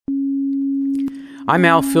I'm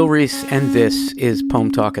Al Philreese, and this is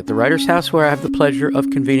Poem Talk at the Writers' House, where I have the pleasure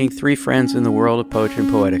of convening three friends in the world of poetry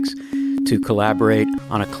and poetics to collaborate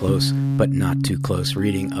on a close but not too close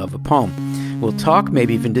reading of a poem. We'll talk,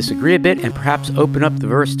 maybe even disagree a bit, and perhaps open up the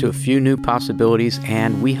verse to a few new possibilities,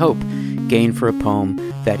 and we hope gain for a poem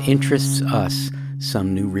that interests us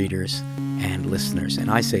some new readers and listeners.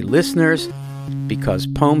 And I say listeners because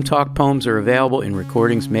Poem Talk poems are available in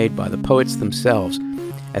recordings made by the poets themselves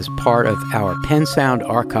as part of our PenSound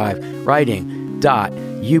archive,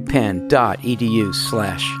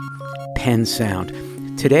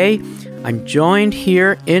 writing.upenn.edu/PenSound. Today, I'm joined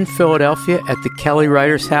here in Philadelphia at the Kelly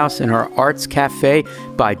Writers' House in our Arts Cafe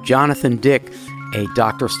by Jonathan Dick, a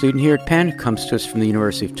doctoral student here at Penn who comes to us from the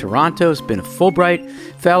University of Toronto, has been a Fulbright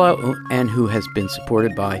Fellow, and who has been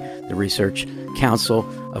supported by the Research Council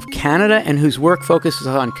of Canada, and whose work focuses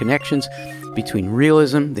on connections between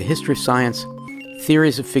realism, the history of science,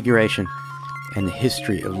 theories of figuration, and the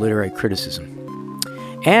history of literary criticism.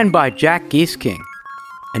 And by Jack Gieseking,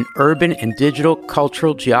 an urban and digital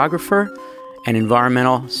cultural geographer and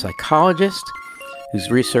environmental psychologist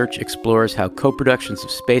whose research explores how co-productions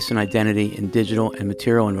of space and identity in digital and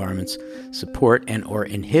material environments support and or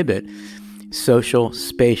inhibit social,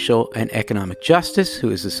 spatial, and economic justice,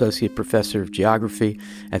 who is Associate Professor of Geography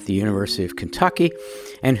at the University of Kentucky,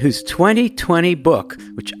 and whose 2020 book,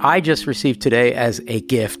 which I just received today as a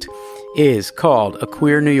gift, is called A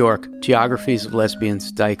Queer New York, Geographies of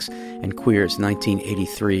Lesbians, Dykes, and Queers,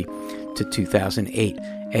 1983 to 2008,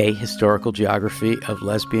 a historical geography of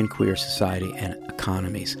lesbian queer society and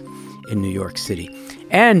economies in New York City.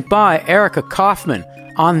 And by Erica Kaufman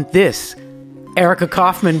on this Erica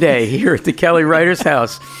Kaufman Day here at the Kelly Writers'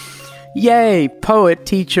 House. Yay! Poet,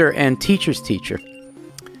 teacher, and teacher's teacher,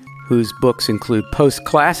 whose books include Post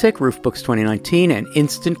Classic, Roof Books 2019, and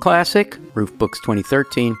Instant Classic, Roof Books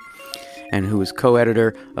 2013, and who is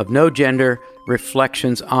co-editor of No Gender,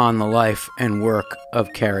 Reflections on the Life and Work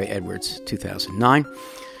of Carrie Edwards, 2009,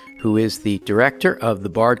 who is the director of the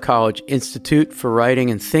Bard College Institute for Writing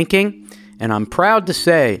and Thinking, and I'm proud to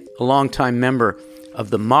say a longtime member of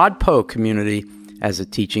the ModPo community as a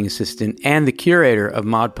teaching assistant, and the curator of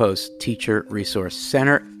ModPo's Teacher Resource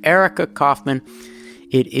Center, Erica Kaufman.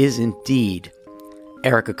 It is indeed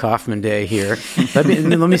Erica Kaufman Day here. Let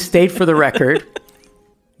me state for the record,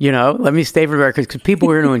 because people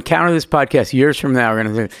are going to encounter this podcast years from now are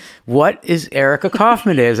going to say, what is Erica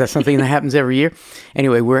Kaufman Day? Is that something that happens every year?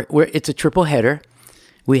 Anyway, it's a triple header.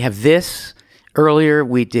 We have this. Earlier,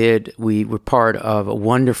 we were part of a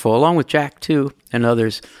wonderful, along with Jack too, and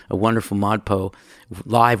others, a wonderful ModPo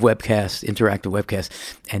live webcast, interactive webcast.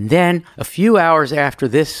 And then a few hours after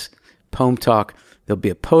this Poem Talk, there'll be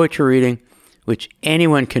a poetry reading, which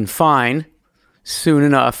anyone can find soon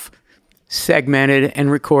enough, segmented and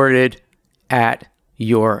recorded at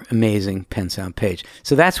your amazing PenSound page.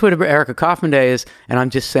 So that's what Erica Kaufman Day is, and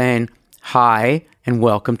I'm just saying hi and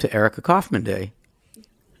welcome to Erica Kaufman Day.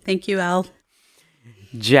 Thank you, Al.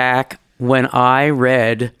 Jack, when I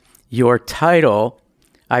read your title,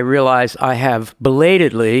 I realized I have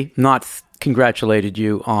belatedly not congratulated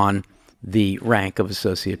you on the rank of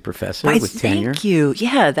associate professor with tenure. Thank you.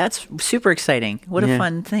 Yeah, that's super exciting. What a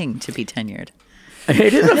fun thing to be tenured.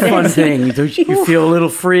 It is a fun thing. Do you feel a little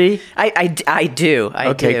free? I do.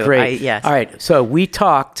 Okay, great. Yes. All right. So we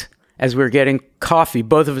talked as we were getting coffee,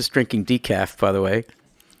 both of us drinking decaf, by the way.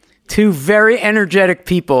 Two very energetic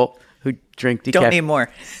people who drink decaf. Don't need more.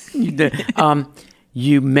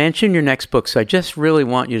 You mentioned your next book, so I just really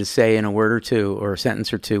want you to say in a word or two or a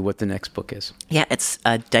sentence or two what the next book is. Yeah, it's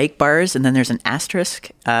Dyke Bars, and then there's an asterisk,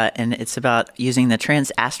 and it's about using the trans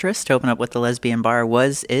asterisk to open up what the lesbian bar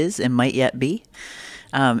was, is, and might yet be,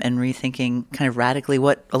 and rethinking kind of radically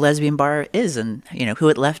what a lesbian bar is, and who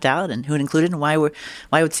it left out and who it included, and why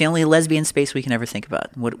it's the only lesbian space we can ever think about.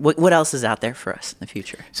 What else is out there for us in the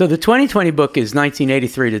future? So the 2020 book is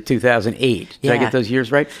 1983 to 2008. Did I get those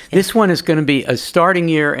years right? Yeah. This one is going to be a starting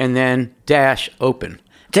year and then dash open.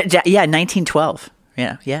 1912.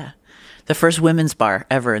 Yeah. The first women's bar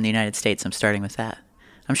ever in the United States. I'm starting with that.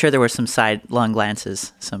 I'm sure there were some long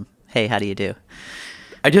glances, some, hey, how do you do?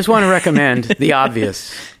 I just want to recommend the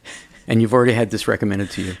obvious, and you've already had this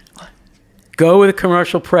recommended to you. Go with a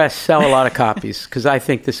commercial press, sell a lot of copies, because I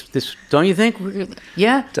think this, don't you think?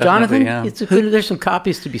 Yeah, Jonathan, yeah. There's some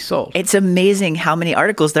copies to be sold. It's amazing how many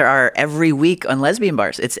articles there are every week on lesbian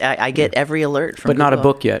bars. I get every alert from But not a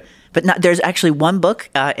Google. book yet. But there's actually one book.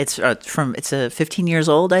 It's 15 years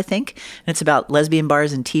old, I think, and it's about lesbian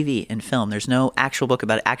bars in TV and film. There's no actual book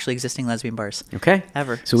about actually existing lesbian bars. Okay.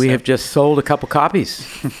 Ever. So we have just sold a couple copies.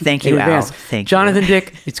 Thank you, Al. Thank you. Jonathan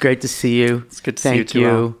Dick, it's great to see you. It's good to see you too,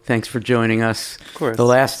 Al. Thanks for joining us. Of course. The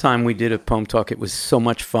last time we did a poem talk, it was so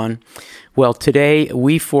much fun. Well, today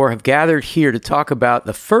we four have gathered here to talk about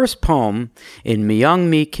the first poem in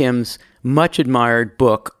Myung-Mi Kim's much admired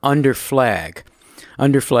book, Under Flag.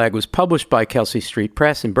 Under Flag was published by Kelsey Street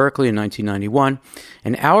Press in Berkeley in 1991.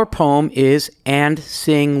 And our poem is And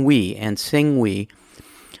Sing We. And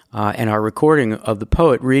our recording of the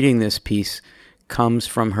poet reading this piece comes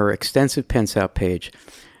from her extensive Pens Out page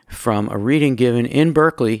from a reading given in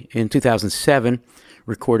Berkeley in 2007,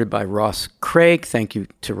 recorded by Ross Craig. Thank you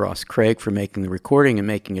to Ross Craig for making the recording and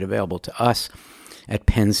making it available to us at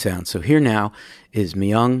Pen Sound. So here now is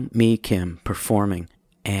Myung-Mi Kim performing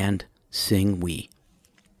And Sing We.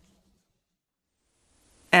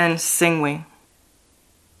 And sing we.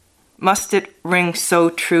 Must it ring so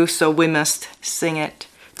true, so we must sing it,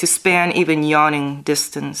 to span even yawning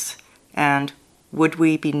distance? And would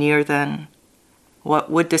we be near then? What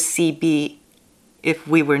would the sea be if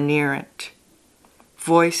we were near it?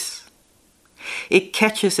 Voice. It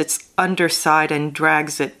catches its underside and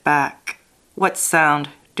drags it back. What sound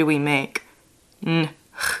do we make?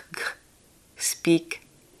 Speak,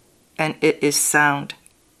 and it is sound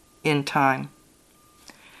in time.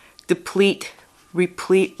 Deplete,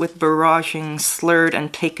 replete with barraging, slurred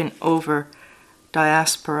and taken over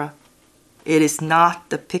diaspora. It is not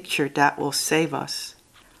the picture that will save us.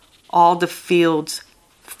 All the fields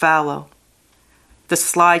fallow. The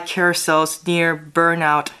slide carousels near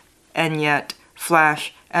burnout, and yet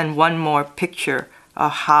flash and one more picture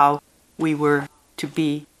of how we were to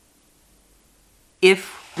be.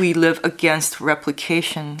 If we live against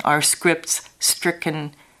replication, our scripts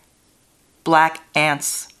stricken, black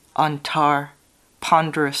ants on tar,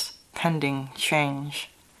 ponderous pending change.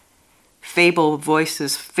 Fabled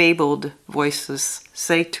voices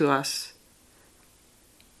say to us.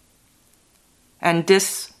 And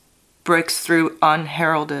this breaks through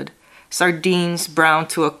unheralded. Sardines brown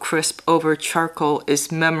to a crisp over charcoal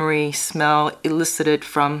is memory smell elicited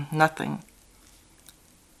from nothing.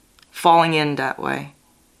 Falling in that way.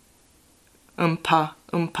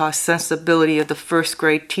 Oompa sensibility of the first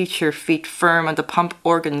grade teacher, feet firm on the pump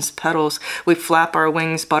organ's pedals. We flap our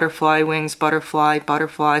wings, butterfly,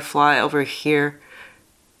 fly over here.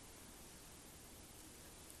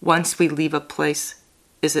 Once we leave a place,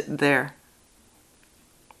 is it there?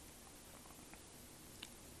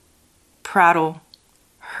 Prattle,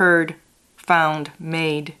 heard, found,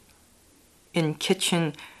 made. In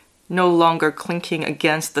kitchen, no longer clinking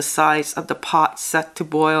against the sides of the pot set to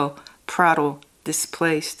boil. Prattle,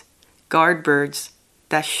 displaced. Guard birds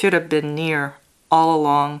that should have been near all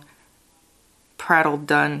along. Prattle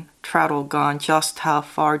done, prattle gone. Just how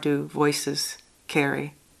far do voices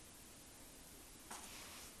carry?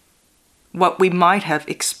 What we might have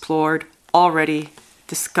explored, already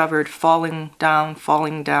discovered, falling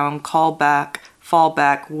down, call back, fall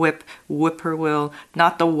back, whippoorwill,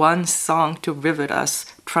 not the one song to rivet us,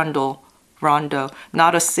 trundle, rondo,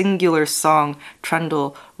 not a singular song,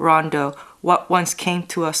 trundle, rondo, what once came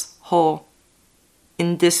to us whole.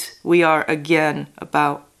 In this we are again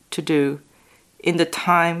about to do, in the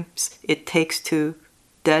times it takes to,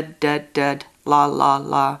 dead,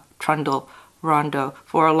 la, trundle, rondo.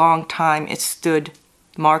 For a long time it stood,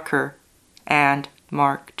 marker and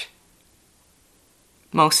marked.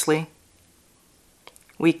 Mostly,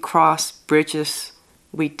 we crossed bridges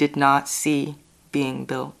we did not see being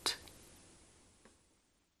built.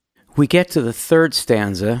 We get to the third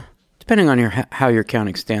stanza, depending on how you're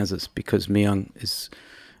counting stanzas, because Myung is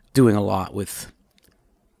doing a lot with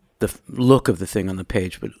the look of the thing on the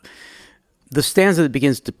page. But the stanza that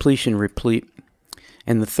begins depletion, replete,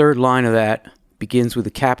 and the third line of that begins with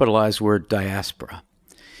the capitalized word diaspora.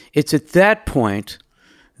 It's at that point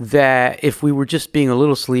that if we were just being a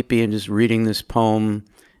little sleepy and just reading this poem,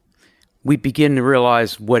 we begin to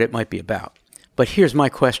realize what it might be about. But here's my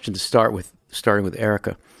question to start with, starting with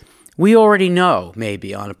Erica. We already know,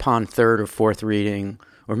 maybe upon third or fourth reading,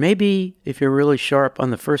 or maybe if you're really sharp on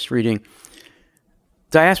the first reading,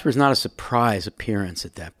 diaspora is not a surprise appearance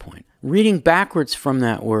at that point. Reading backwards from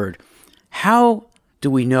that word, how do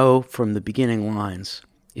we know from the beginning lines,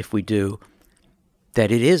 if we do, that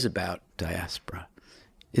it is about diaspora?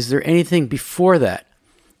 Is there anything before that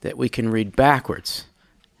that we can read backwards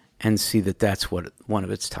and see that that's one of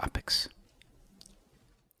its topics?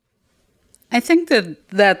 I think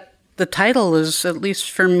that the title is, at least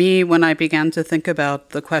for me, when I began to think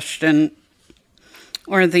about the question,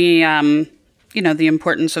 or the the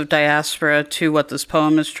importance of diaspora to what this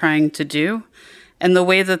poem is trying to do. And the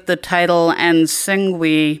way that the title ends, Sing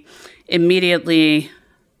We, immediately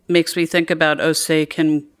makes me think about, oh, say,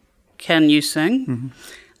 can you sing?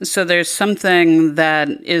 Mm-hmm. So there's something that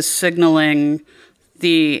is signaling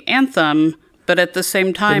the anthem, but at the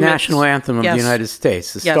same time... The national anthem of the United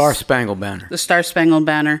States, the Star-Spangled Banner. The Star-Spangled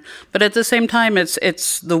Banner. But at the same time,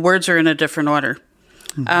 it's the words are in a different order.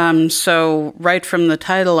 Mm-hmm. So right from the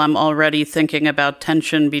title, I'm already thinking about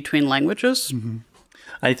tension between languages. Mm-hmm.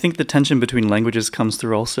 I think the tension between languages comes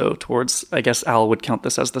through also towards, I guess Al would count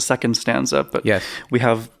this as the second stanza, but yes. We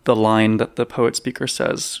have the line that the poet speaker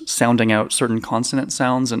says, sounding out certain consonant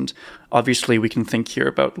sounds, and obviously we can think here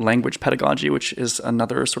about language pedagogy, which is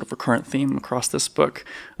another sort of recurrent theme across this book,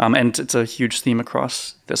 and it's a huge theme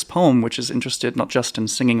across this poem, which is interested not just in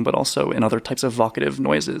singing, but also in other types of vocative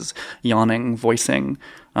noises, yawning, voicing,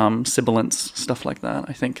 sibilants, stuff like that.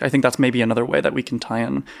 I think that's maybe another way that we can tie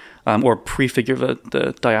in or prefigure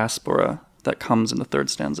the diaspora that comes in the third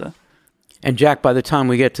stanza. And Jack, by the time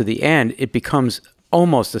we get to the end, it becomes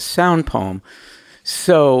almost a sound poem.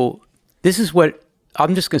 So this is what,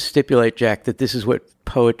 I'm just going to stipulate, Jack, that this is what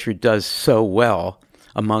poetry does so well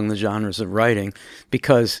among the genres of writing,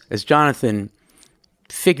 because as Jonathan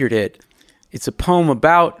figured it, it's a poem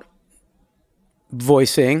about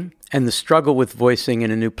voicing and the struggle with voicing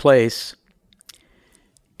in a new place,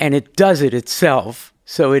 and it does it itself.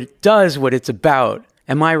 So it does what it's about.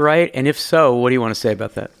 Am I right? And if so, what do you want to say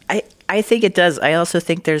about that? I think it does. I also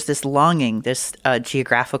think there's this longing, this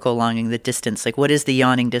geographical longing, the distance. Like, what is the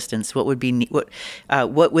yawning distance? What would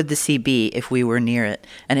would the sea be if we were near it?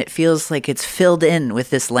 And it feels like it's filled in with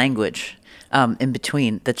this language in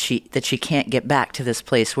between that she can't get back to this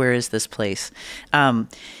place. Where is this place? And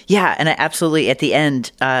I absolutely at the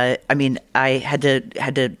end. I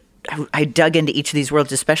dug into each of these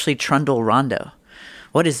words, especially Trundle Rondo.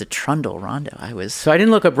 What is a trundle rondo? So I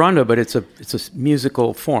didn't look up rondo, but it's a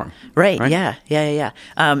musical form, right? Yeah.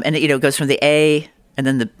 And it goes from the A, and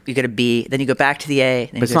then you get a B, then you go back to the A.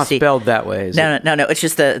 Then but it's not spelled that way, is it? No. It's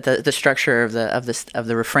just the structure of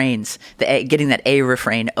the refrains, the A, getting that A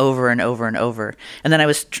refrain over and over and over. And then I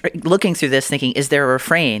was looking through this, thinking, is there a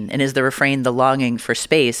refrain? And is the refrain the longing for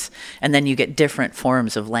space? And then you get different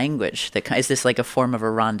forms of language. Is this like a form of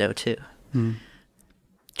a rondo too? Hmm.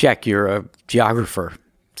 Jack, you're a geographer,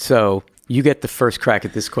 so you get the first crack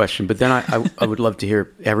at this question, but then I would love to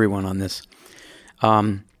hear everyone on this.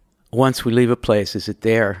 Once we leave a place, is it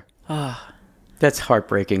there? That's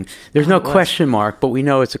heartbreaking. There's no question mark, but we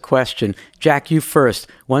know it's a question. Jack, you first.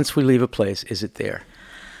 Once we leave a place, is it there?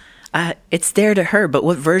 It's there to her, but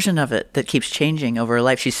what version of it that keeps changing over her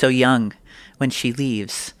life? She's so young when she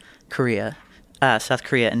leaves South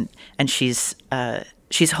Korea, and she's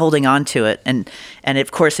holding on to it, and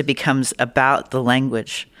of course it becomes about the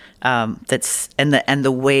language that's and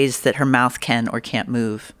the ways that her mouth can or can't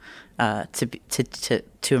move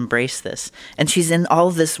to embrace this. And she's in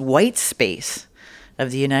all this white space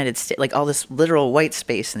of the United States, like all this literal white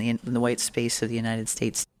space in the white space of the United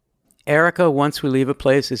States. Erica, once we leave a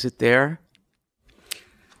place, is it there?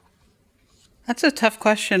 That's a tough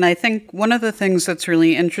question. I think one of the things that's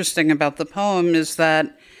really interesting about the poem is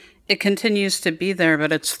that it continues to be there,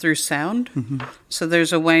 but it's through sound. Mm-hmm. So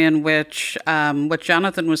there's a way in which what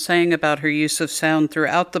Jonathan was saying about her use of sound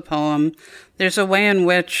throughout the poem, there's a way in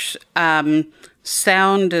which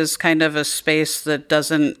sound is kind of a space that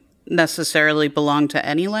doesn't necessarily belong to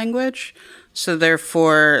any language. So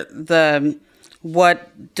therefore,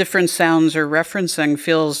 what different sounds are referencing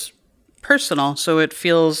feels personal. So it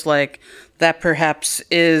feels like that perhaps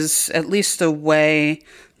is at least a way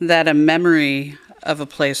that a memory of a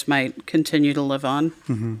place might continue to live on.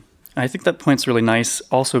 Mm-hmm. I think that point's really nice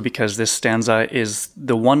also because this stanza is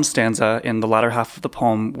the one stanza in the latter half of the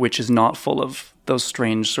poem which is not full of those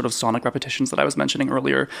strange sort of sonic repetitions that I was mentioning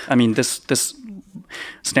earlier. I mean, this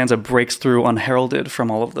stanza breaks through unheralded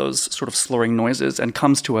from all of those sort of slurring noises and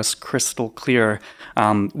comes to us crystal clear,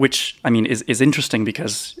 which, I mean, is interesting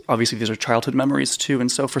because obviously these are childhood memories too.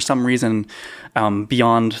 And so for some reason,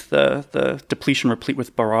 beyond the depletion replete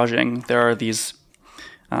with barraging, there are these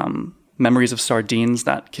memories of sardines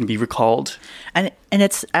that can be recalled. And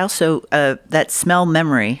it's also that smell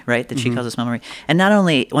memory, right, that she calls a smell memory. And not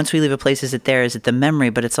only once we leave a place is it the memory,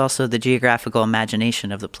 but it's also the geographical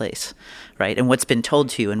imagination of the place, right, and what's been told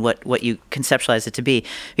to you and what you conceptualize it to be,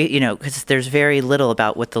 because there's very little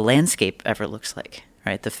about what the landscape ever looks like,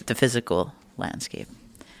 right, the physical landscape.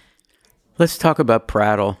 Let's talk about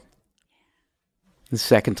prattle, the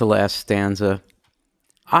second to last stanza.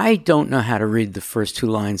 I don't know how to read the first two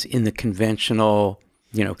lines in the conventional,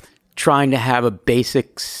 trying to have a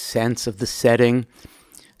basic sense of the setting.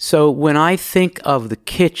 So when I think of the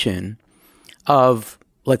kitchen, of,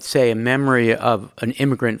 let's say, a memory of an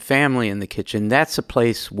immigrant family in the kitchen, that's a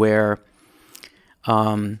place where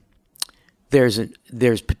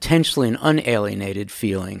there's potentially an unalienated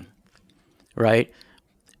feeling, right?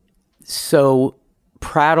 So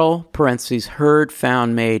prattle, parentheses, heard,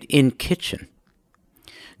 found, made in kitchen,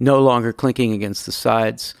 no longer clinking against the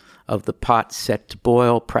sides of the pot set to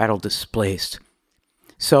boil, prattle displaced.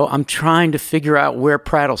 So I'm trying to figure out where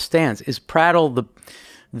prattle stands. Is prattle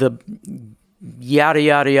the yada,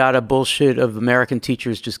 yada, yada bullshit of American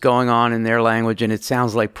teachers just going on in their language and it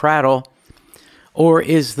sounds like prattle? Or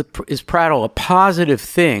is prattle a positive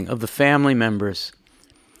thing of the family members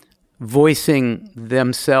voicing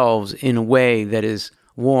themselves in a way that is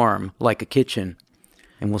warm, like a kitchen?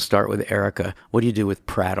 And we'll start with Erica. What do you do with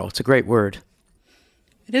prattle? It's a great word.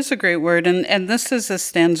 It is a great word. And this is a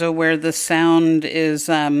stanza where the sound is,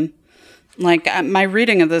 my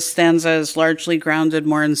reading of this stanza is largely grounded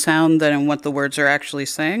more in sound than in what the words are actually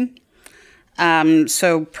saying.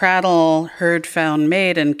 So prattle, heard, found,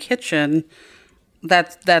 made, and kitchen,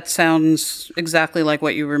 that sounds exactly like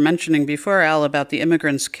what you were mentioning before, Al, about the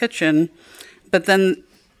immigrant's kitchen. But then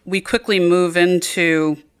we quickly move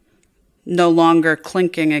into no longer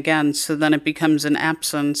clinking again, so then it becomes an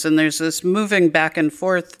absence. And there's this moving back and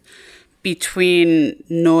forth between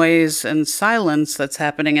noise and silence that's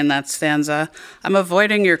happening in that stanza. I'm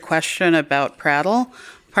avoiding your question about prattle,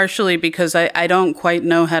 partially because I don't quite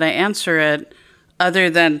know how to answer it,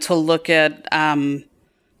 other than to look at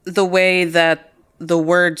the way that the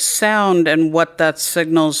words sound and what that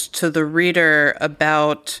signals to the reader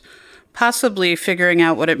about possibly figuring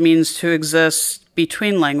out what it means to exist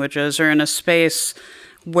between languages or in a space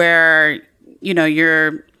where,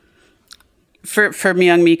 you're, for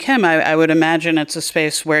Myung-Mi Kim, I would imagine it's a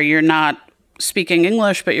space where you're not speaking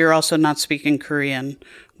English, but you're also not speaking Korean,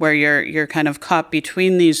 where you're kind of caught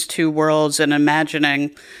between these two worlds and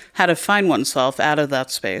imagining how to find oneself out of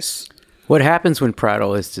that space. What happens when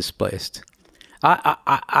prattle is displaced?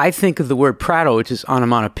 I think of the word prattle, which is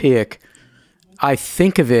onomatopoeic. I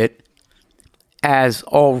think of it as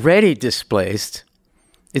already displaced.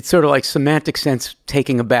 It's sort of like semantic sense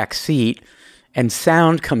taking a back seat and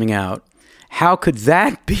sound coming out. How could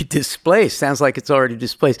that be displaced? Sounds like it's already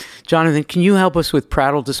displaced. Jonathan, can you help us with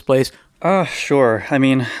prattle displaced? Sure. I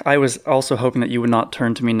mean, I was also hoping that you would not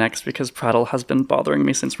turn to me next because prattle has been bothering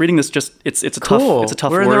me since reading this. It's a tough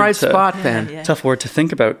We're word. In the right spot then. Yeah. Tough word to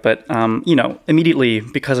think about, but immediately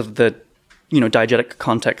because of the diegetic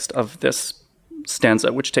context of this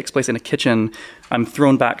stanza, which takes place in a kitchen, I'm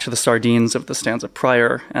thrown back to the sardines of the stanza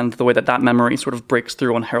prior and the way that memory sort of breaks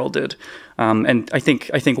through unheralded. And I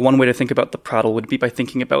think one way to think about the prattle would be by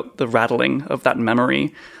thinking about the rattling of that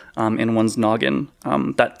memory in one's noggin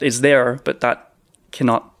that is there, but that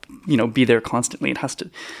cannot be there constantly.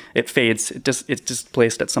 It fades. It's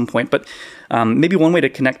displaced at some point. But maybe one way to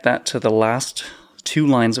connect that to the last two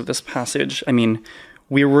lines of this passage. I mean,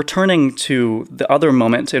 we're returning to the other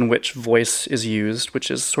moment in which voice is used,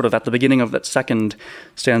 which is sort of at the beginning of that second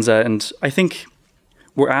stanza. And I think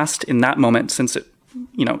we're asked in that moment, since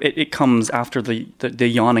it comes after the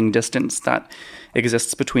yawning distance that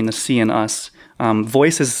exists between the sea and us.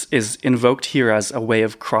 Voice is invoked here as a way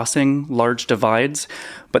of crossing large divides.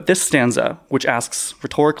 But this stanza, which asks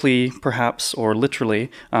rhetorically, perhaps, or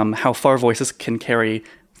literally, how far voices can carry,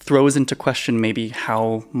 throws into question maybe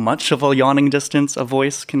how much of a yawning distance a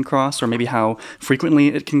voice can cross, or maybe how frequently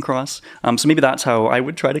it can cross. So maybe that's how I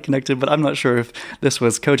would try to connect it, but I'm not sure if this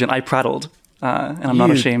was cogent. I prattled, and I'm not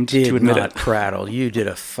ashamed to admit it. You did not prattle. You did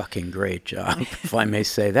a fucking great job, if I may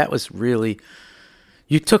say. That was really...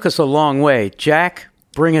 You took us a long way. Jack,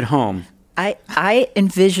 bring it home. I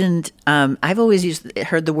envisioned. I've always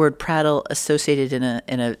heard the word prattle associated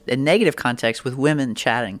in a negative context with women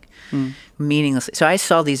chatting, meaninglessly. So I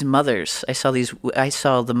saw these mothers. I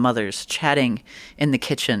saw the mothers chatting in the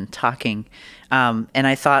kitchen, talking, and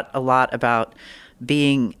I thought a lot about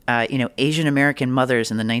being, Asian American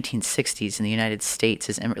mothers in the 1960s in the United States.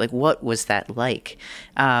 What was that like?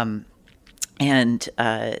 And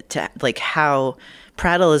how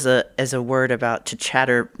prattle is a word about to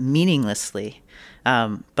chatter meaninglessly,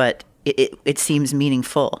 but it seems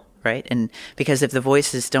meaningful, right? And because if the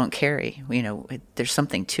voices don't carry, there's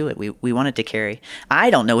something to it. We want it to carry. I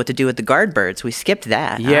don't know what to do with the guard birds. We skipped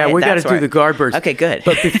that. Yeah, we got to do the guard birds. Okay, good.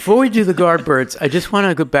 But before we do the guard birds, I just want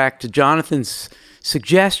to go back to Jonathan's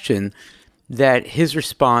suggestion that his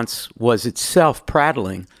response was itself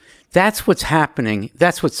prattling. That's what's happening.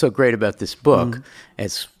 That's what's so great about this book.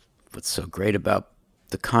 It's what's so great about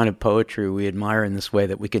the kind of poetry we admire in this way,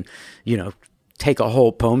 that we can, take a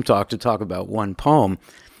whole poem talk to talk about one poem.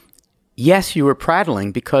 Yes, you were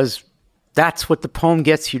prattling because that's what the poem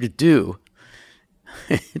gets you to do.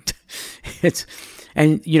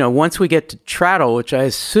 Once we get to trattle, which I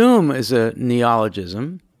assume is a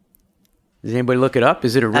neologism. Does anybody look it up?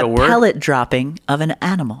 Is it a real word? A pellet dropping of an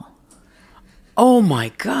animal. Oh my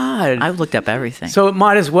God. I've looked up everything. So it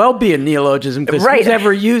might as well be a neologism, because who's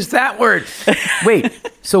ever used that word? Wait,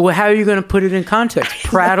 so how are you going to put it in context?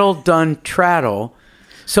 Prattle, done, trattle.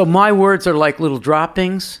 So my words are like little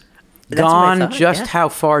droppings. That's what I Gone, thought, just yeah. how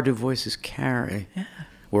far do voices carry? Yeah.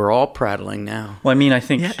 We're all prattling now. Well, I mean, I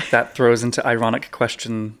think that throws into ironic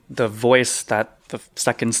question the voice that the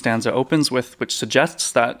second stanza opens with, which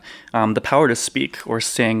suggests that the power to speak or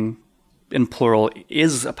sing in plural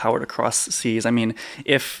is a power to cross seas. I mean,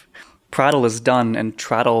 if prattle is done and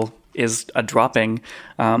trattle is a dropping,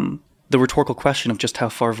 the rhetorical question of just how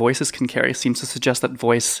far voices can carry seems to suggest that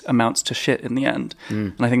voice amounts to shit in the end.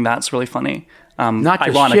 And I think that's really funny. Not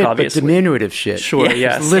just ironic, shit, obviously. but diminutive shit. Sure,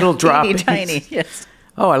 yes. Little droppings. Tiny, yes.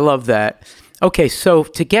 Oh, I love that. Okay, so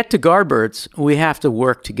to get to Garbirds, we have to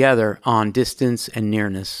work together on distance and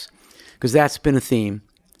nearness, because that's been a theme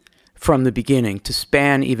from the beginning, to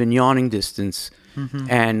span even yawning distance. Mm-hmm.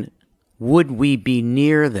 And would we be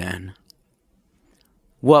near then?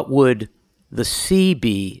 What would the sea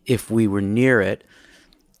be if we were near it?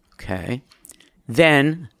 Okay.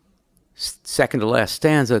 Then, second to last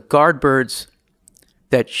stanza, Guardbirds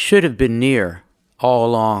that should have been near all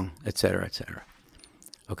along, etc., etc.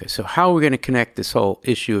 Okay, so how are we going to connect this whole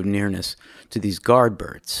issue of nearness to these guard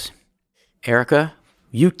birds? Erica,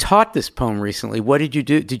 you taught this poem recently. What did you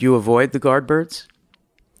do? Did you avoid the guard birds?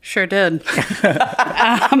 Sure did.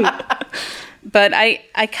 But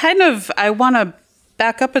I want to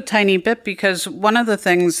back up a tiny bit, because one of the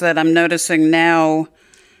things that I'm noticing now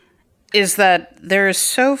is that there are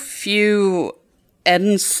so few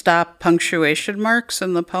end-stop punctuation marks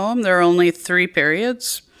in the poem. There are only 3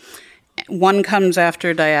 periods. One comes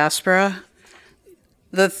after diaspora.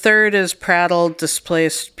 The third is prattle,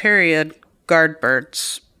 displaced, period, guard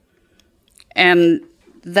birds. And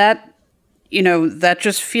that, that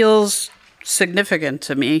just feels significant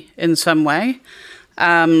to me in some way.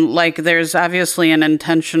 Like there's obviously an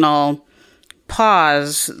intentional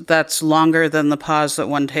pause that's longer than the pause that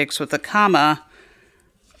one takes with a comma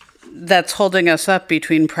that's holding us up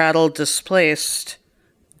between prattle, displaced,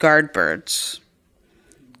 guard birds.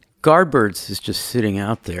 Guardbirds is just sitting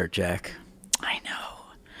out there, Jack. I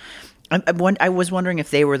know. I was wondering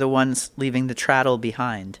if they were the ones leaving the trattle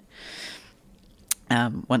behind.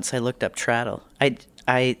 Once I looked up trattle,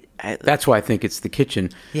 That's why I think it's the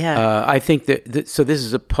kitchen. Yeah. I think that so this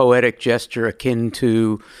is a poetic gesture akin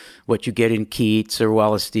to what you get in Keats or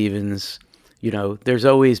Wallace Stevens. There's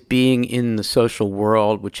always being in the social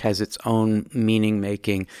world, which has its own meaning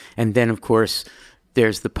making. And then, of course,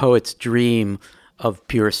 there's the poet's dream of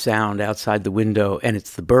pure sound outside the window, and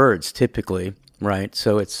it's the birds typically, right?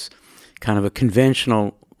 So it's kind of a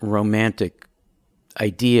conventional romantic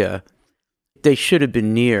idea. They should have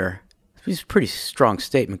been near. It's a pretty strong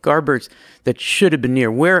statement. Guardbirds that should have been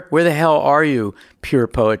near. Where the hell are you, pure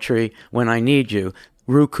poetry, when I need you?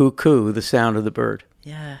 Roo-coo-coo, the sound of the bird.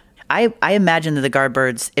 Yeah. I imagine that the guard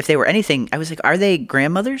birds, if they were anything, I was like, are they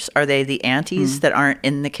grandmothers? Are they the aunties that aren't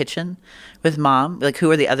in the kitchen with mom? Like, who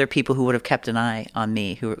are the other people who would have kept an eye on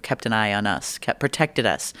me, who kept an eye on us, protected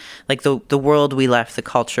us? Like the world we left, the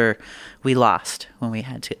culture we lost when we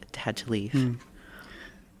had to leave.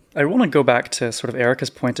 I want to go back to sort of Erica's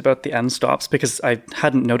point about the end stops, because I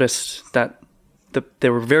hadn't noticed that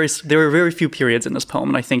there were very few periods in this poem,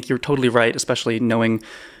 and I think you're totally right, especially knowing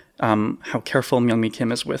how careful Myung-Mi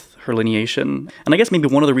Kim is with her lineation. And I guess maybe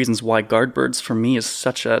one of the reasons why guardbirds for me is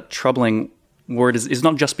such a troubling word is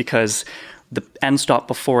not just because the end stop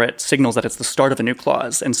before it signals that it's the start of a new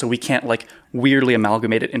clause, and so we can't weirdly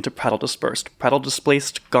amalgamate it into prattle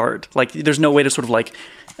displaced, guard. There's no way to sort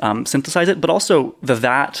of synthesize it, but also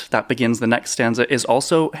that begins the next stanza is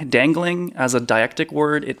also dangling as a diacritic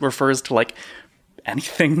word. It refers to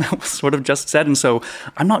anything that was sort of just said. And so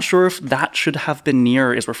I'm not sure if that should have been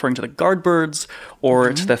near is referring to the guard birds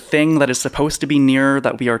or to the thing that is supposed to be near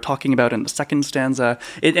that we are talking about in the second stanza.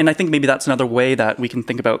 And I think maybe that's another way that we can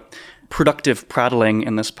think about productive prattling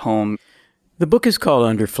in this poem. The book is called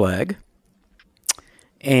Under Flag.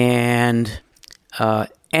 And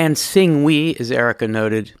Sing We, as Erica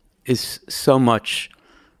noted, is so much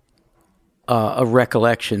a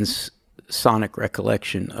sonic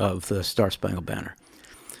recollection of the Star-Spangled Banner.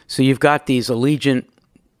 So you've got these allegiant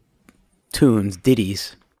tunes,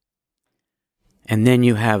 ditties, And then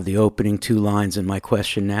you have the opening two lines, and my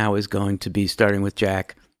question now is going to be, starting with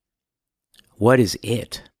Jack, what is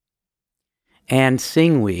it? And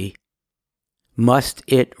sing we, must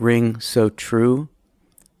it ring so true,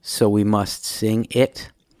 so we must sing it?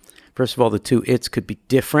 First of all, the two its could be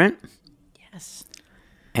different. Yes.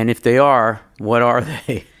 And if they are, what are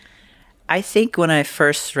they? I think when I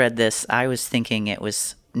first read this, I was thinking it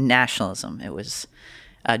was nationalism. It was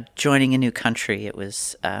joining a new country. It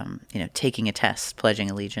was, taking a test, pledging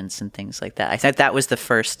allegiance, and things like that. I thought that was the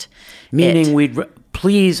first. Meaning,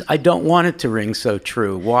 please, I don't want it to ring so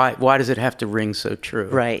true. Why does it have to ring so true?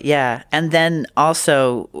 Right. Yeah, and then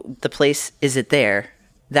also the place. Is it there?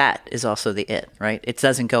 That is also the it. Right. It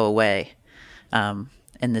doesn't go away. In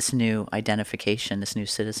this new identification, this new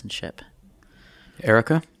citizenship.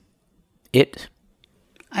 Erica, it.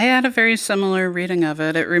 I had a very similar reading of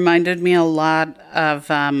it. It reminded me a lot of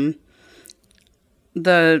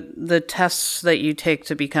the tests that you take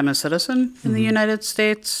to become a citizen in the United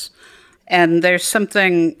States. And there's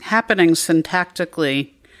something happening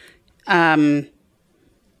syntactically, in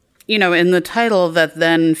the title that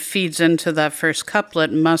then feeds into that first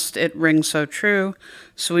couplet, must it ring so true,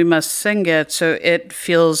 so we must sing it. So it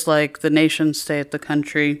feels like the nation state, the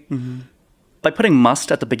country. Mm-hmm. By putting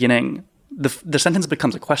must at the beginning, the sentence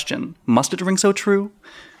becomes a question. Must it ring so true?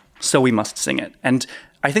 So we must sing it. And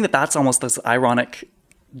I think that's almost this ironic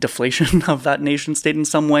deflation of that nation state in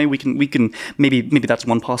some way. We can maybe that's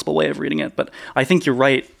one possible way of reading it. But I think you're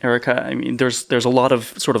right, Erica. I mean, there's a lot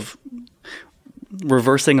of sort of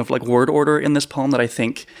reversing of like word order in this poem that I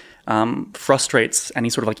think frustrates any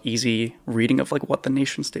sort of like easy reading of like what the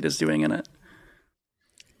nation state is doing in it.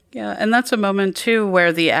 Yeah, and that's a moment, too,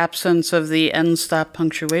 where the absence of the end-stop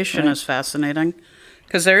punctuation is fascinating,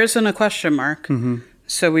 because there isn't a question mark. Mm-hmm.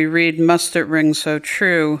 So we read, must it ring so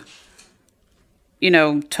true?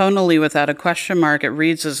 Tonally without a question mark, it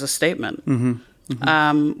reads as a statement,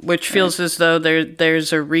 which feels as though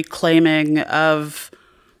there's a reclaiming of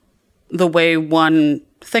the way one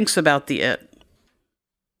thinks about the it.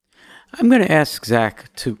 I'm going to ask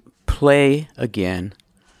Zach to play again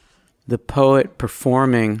the poet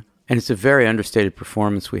performing, and it's a very understated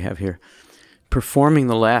performance we have here, performing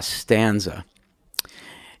the last stanza.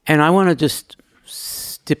 And I want to just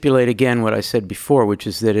stipulate again what I said before, which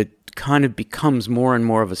is that it kind of becomes more and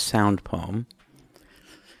more of a sound poem.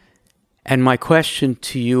 And my question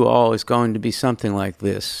to you all is going to be something like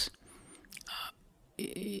this.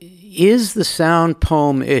 Is the sound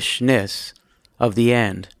poem-ishness of the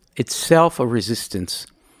end itself a resistance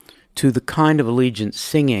to the kind of allegiance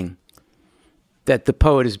singing that the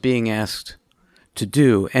poet is being asked to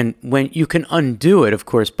do? And when you can undo it, of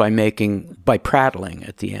course, by prattling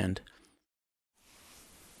at the end.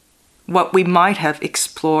 What we might have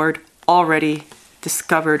explored, already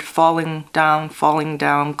discovered, falling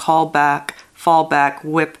down, call back, fall back,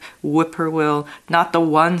 whip, whippoorwill, not the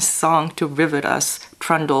one song to rivet us,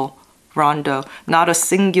 trundle, rondo, not a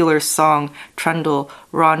singular song, trundle,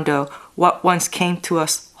 rondo, what once came to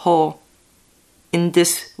us whole. In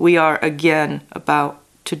this we are again about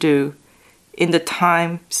to do, in the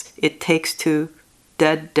times it takes to,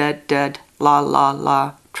 dead, dead, dead, la, la,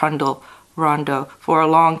 la, trundle, rondo. For a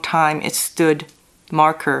long time it stood,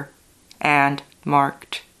 marker and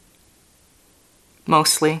marked.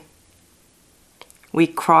 Mostly, we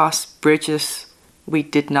crossed bridges we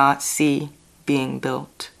did not see being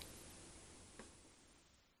built.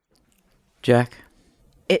 Jack?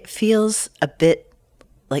 It feels a bit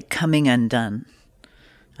like coming undone.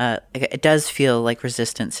 It does feel like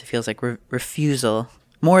resistance. It feels like refusal,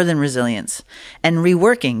 more than resilience. And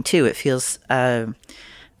reworking, too. It feels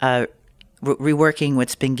reworking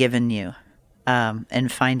what's been given you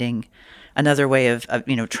and finding another way of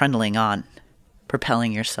trundling on,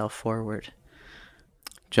 propelling yourself forward.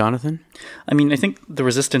 Jonathan? I mean, I think the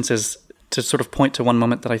resistance is to sort of point to one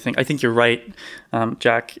moment that I think you're right,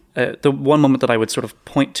 Jack. The one moment that I would sort of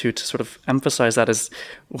point to sort of emphasize that is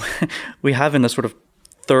we have in the sort of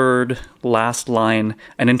third last line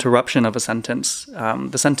an interruption of a sentence.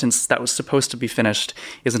 The sentence that was supposed to be finished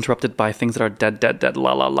is interrupted by things that are dead, dead, dead,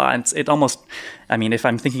 la, la, la. And it almost, I mean, if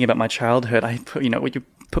I'm thinking about my childhood, I put, you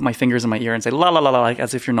put my fingers in my ear and say la, la, la, la, like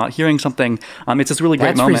as if you're not hearing something. It's this really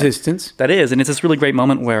great moment. That's resistance. That is. And it's this really great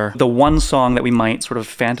moment where the one song that we might sort of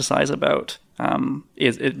fantasize about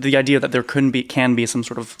is the idea that there can be some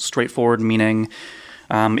sort of straightforward meaning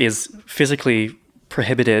is physically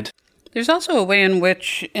prohibited. There's also a way in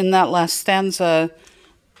which, in that last stanza,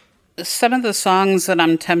 some of the songs that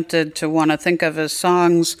I'm tempted to want to think of as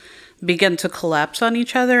songs begin to collapse on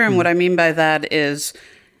each other. And what I mean by that is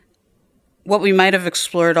what we might have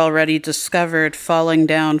explored already, discovered, falling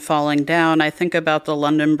down, I think about the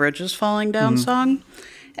London Bridges Falling Down song.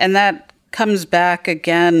 And that comes back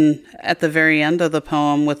again at the very end of the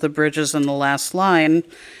poem with the bridges in the last line.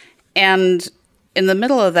 And in the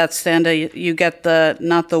middle of that stanza, you get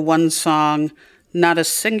not the one song, not a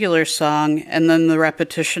singular song, and then the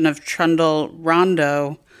repetition of trundle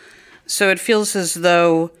rondo. So it feels as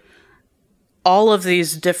though all of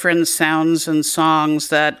these different sounds and songs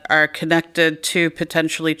that are connected to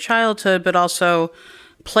potentially childhood, but also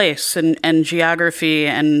place and geography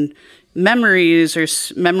and memories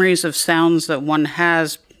of sounds that one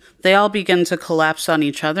has, they all begin to collapse on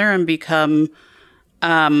each other and become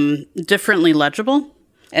differently legible.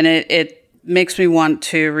 And it makes me want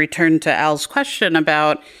to return to Al's question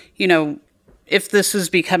about, if this is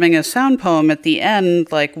becoming a sound poem at the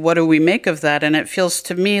end, like, what do we make of that? And it feels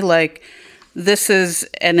to me like this is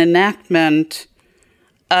an enactment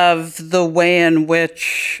of the way in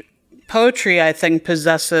which poetry, I think,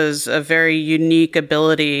 possesses a very unique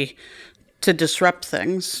ability to disrupt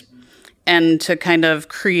things and to kind of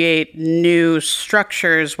create new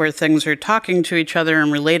structures where things are talking to each other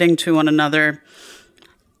and relating to one another.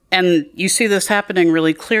 And you see this happening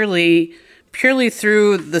really clearly, purely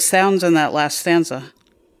through the sounds in that last stanza.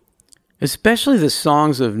 Especially the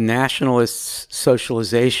songs of nationalist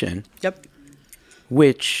socialization. Yep.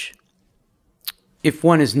 Which, if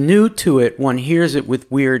one is new to it, one hears it with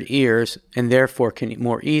weird ears and therefore can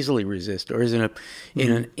more easily resist, or is in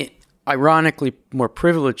an ironically more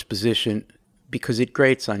privileged position because it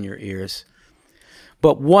grates on your ears.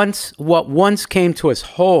 But what once came to us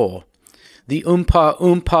whole, the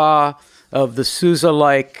oompa of the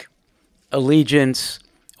Sousa-like allegiance,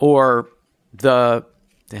 or the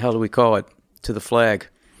hell do we call it, to the flag?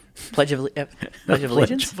 Pledge of Allegiance? Pledge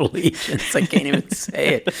of Allegiance. I can't even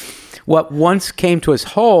say it. What once came to us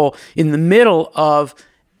whole in the middle of,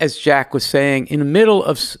 as Jack was saying, in the middle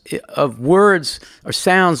of words or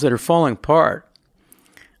sounds that are falling apart.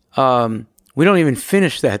 We don't even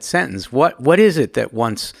finish that sentence. What is it that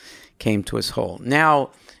once came to us whole?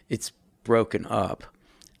 Now it's broken up.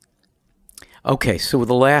 Okay, so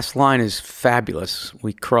the last line is fabulous.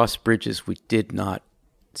 We crossed bridges we did not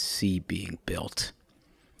see being built.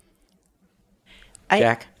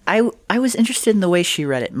 Jack? I was interested in the way she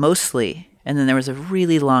read it, mostly, and then there was a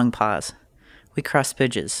really long pause. We crossed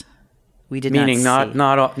bridges. We did not see. Meaning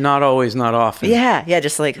not always, not often. Yeah,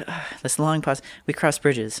 just like this long pause. We crossed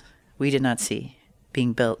bridges. We did not see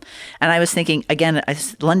being built. And I was thinking, again,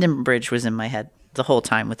 London Bridge was in my head the whole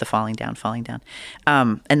time with the falling down.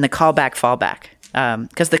 And the fallback.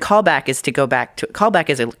 Because the callback is to go back to, callback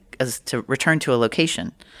is to return to a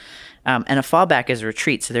location. And a fallback is a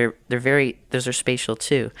retreat. So those are spatial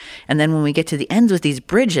too. And then when we get to the end with these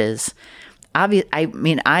bridges,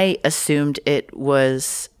 I assumed it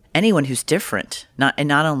was anyone who's different, not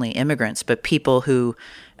only immigrants, but people who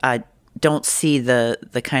don't see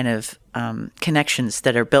the kind of connections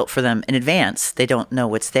that are built for them in advance. They don't know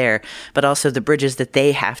what's there, but also the bridges that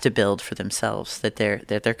they have to build for themselves. That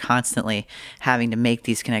they're constantly having to make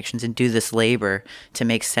these connections and do this labor to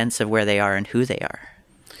make sense of where they are and who they are.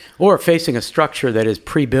 Or facing a structure that is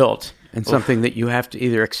pre-built and something that you have to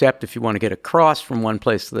either accept if you want to get across from one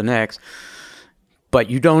place to the next,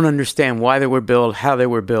 but you don't understand why they were built, how they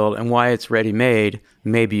were built, and why it's ready-made,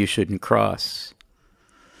 maybe you shouldn't cross.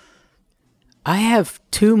 I have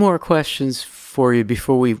two more questions for you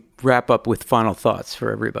before we wrap up with final thoughts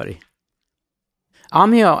for everybody.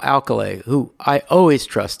 Amiel Alcalay, who I always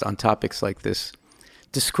trust on topics like this,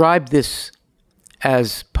 described this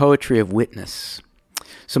as poetry of witness.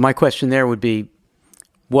 So my question there would be,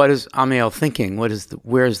 what is Amiel thinking?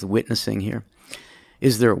 Where is the witnessing here?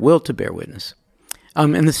 Is there a will to bear witness?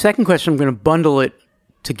 And the second question, I'm going to bundle it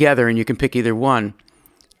together, and you can pick either one,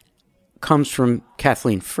 comes from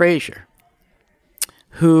Kathleen Fraser,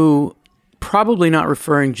 who, probably not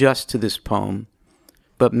referring just to this poem,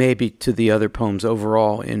 but maybe to the other poems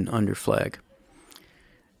overall in Under Flag,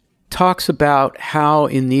 talks about how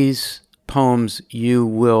in these poems you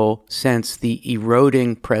will sense the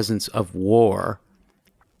eroding presence of war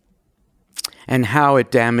and how it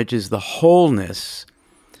damages the wholeness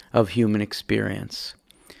of human experience.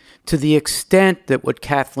 To the extent that what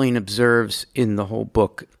Kathleen observes in the whole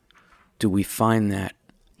book, do we find that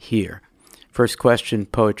here? First question,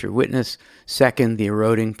 poetry witness. Second, the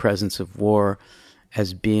eroding presence of war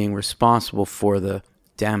as being responsible for the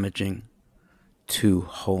damaging to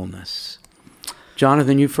wholeness.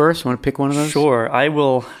 Jonathan, you first. Want to pick one of those? Sure. I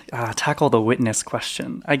will tackle the witness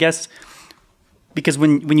question. I guess Because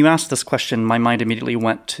when you asked this question, my mind immediately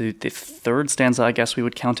went to the third stanza, I guess we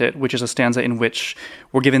would count it, which is a stanza in which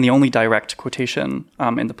we're given the only direct quotation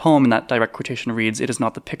in the poem, and that direct quotation reads, "It is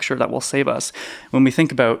not the picture that will save us." When we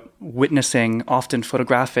think about witnessing, often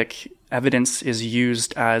photographic evidence is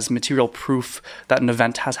used as material proof that an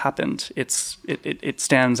event has happened. It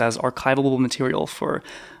stands as archivable material for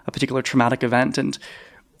a particular traumatic event. And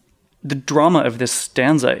the drama of this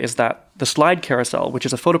stanza is that the slide carousel, which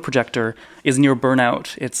is a photoprojector, is near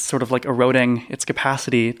burnout. It's sort of like eroding its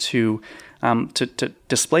capacity to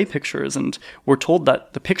display pictures. And we're told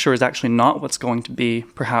that the picture is actually not what's going to be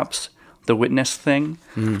perhaps the witness thing,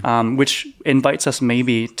 which invites us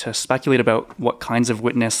maybe to speculate about what kinds of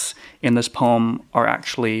witness in this poem are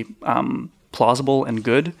actually plausible and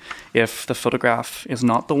good if the photograph is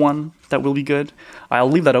not the one that will be good.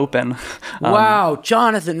 I'll leave that open. Wow,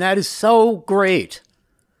 Jonathan, that is so great.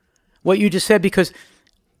 What you just said, because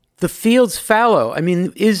the fields fallow. I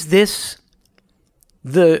mean, is this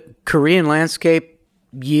the Korean landscape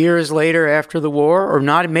years later after the war, or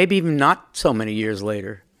not? Maybe even not so many years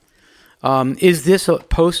later. Is this a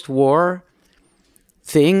post-war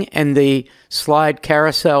thing? And the slide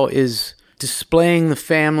carousel is displaying the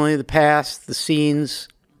family, the past, the scenes.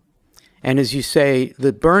 And as you say,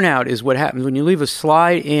 the burnout is what happens when you leave a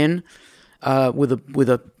slide in with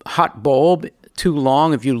a hot bulb too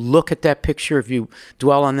long. If you look at that picture, if you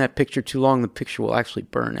dwell on that picture too long, the picture will actually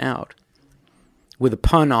burn out, with a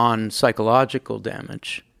pun on psychological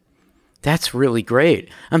damage. That's really great.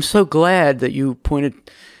 I'm so glad that you pointed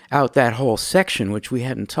out that whole section, which we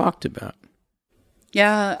hadn't talked about.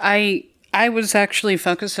 Yeah, I was actually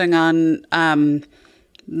focusing on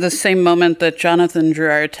the same moment that Jonathan drew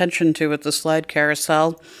our attention to with the slide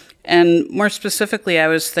carousel. And more specifically, I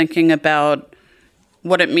was thinking about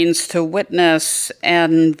what it means to witness,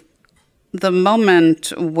 and the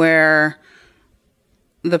moment where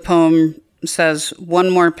the poem says, "One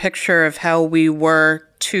more picture of how we were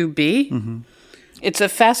to be." Mm-hmm. It's a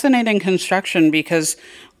fascinating construction because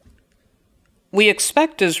we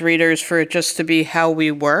expect as readers for it just to be how we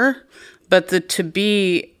were, but the "to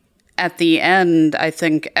be" at the end, I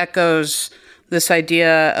think, echoes this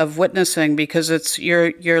idea of witnessing, because it's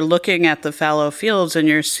you're looking at the fallow fields and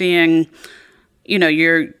you're seeing,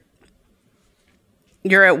 you're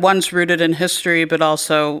at once rooted in history, but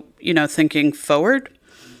also, thinking forward.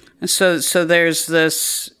 And so there's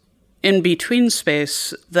this in-between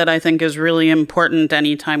space that I think is really important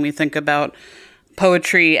anytime we think about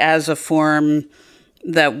poetry as a form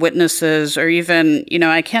that witnesses, or even,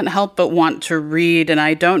 I can't help but want to read, and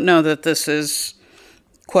I don't know that this is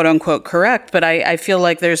quote unquote correct, but I feel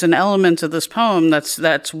like there's an element of this poem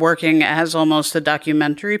that's working as almost a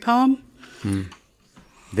documentary poem.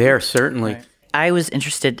 There, certainly. Right. I was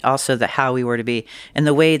interested also that how we were to be, and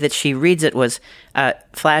the way that she reads it was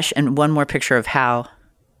flash and one more picture of how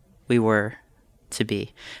we were to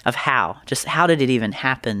be, of just how did it even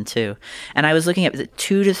happen too. And I was looking at the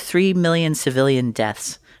 2 to 3 million civilian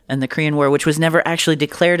deaths in the Korean War, which was never actually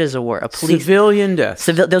declared as a war. Civilian deaths.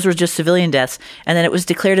 Those were just civilian deaths, and then it was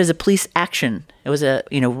declared as a police action. It was a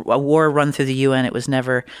war run through the UN. It was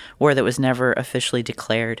never war that was never officially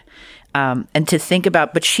declared. And to think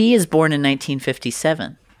about, but she is born in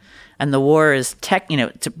 1957. And the war is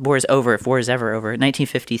war is over, if war is ever over,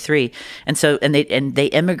 1953. And so they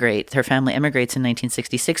immigrate. Her family immigrates in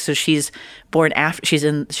 1966. So she's born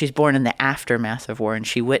she's born in the aftermath of war, and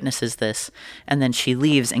she witnesses this, and then she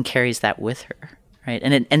leaves and carries that with her, right?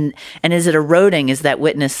 And is it eroding? Is that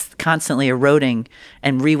witness constantly eroding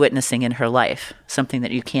and re-witnessing in her life, something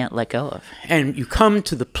that you can't let go of? And you come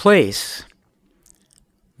to the place,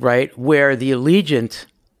 right, where the allegiant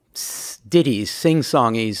ditties,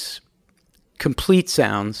 sing-songies, complete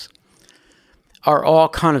sounds are all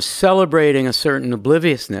kind of celebrating a certain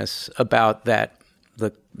obliviousness about the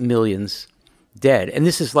millions dead. And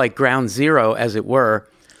this is like ground zero, as it were,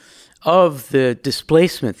 of the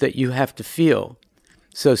displacement that you have to feel.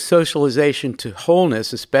 So socialization to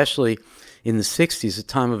wholeness, especially in the 60s, a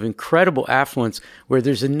time of incredible affluence where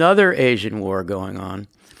there's another Asian war going on,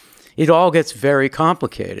 it all gets very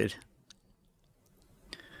complicated.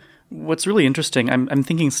 What's really interesting, I'm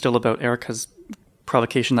thinking still about Erica's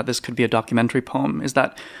provocation that this could be a documentary poem, is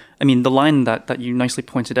that, the line that you nicely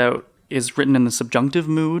pointed out is written in the subjunctive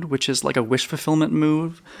mood, which is like a wish fulfillment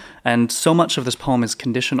mood. And so much of this poem is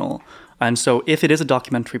conditional. And so if it is a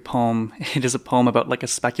documentary poem, it is a poem about like a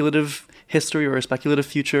speculative history or a speculative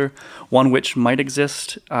future, one which might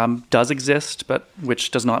exist, does exist, but which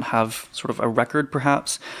does not have sort of a record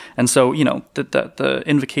perhaps. And so, the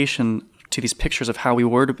invocation to these pictures of how we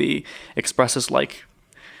were to be expresses like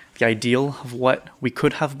the ideal of what we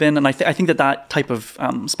could have been. And I think that type of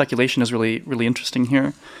speculation is really, really interesting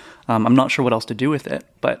here. I'm not sure what else to do with it,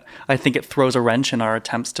 but I think it throws a wrench in our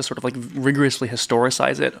attempts to sort of like rigorously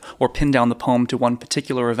historicize it or pin down the poem to one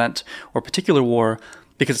particular event or particular war,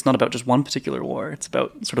 because it's not about just one particular war. It's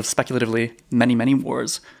about sort of speculatively many, many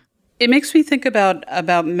wars. It makes me think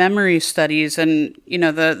about memory studies and, you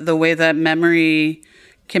know, the way that memory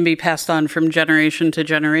can be passed on from generation to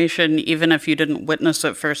generation, even if you didn't witness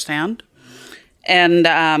it firsthand. And,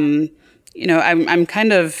 you know, I'm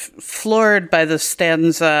kind of floored by the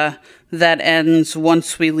stanza that ends,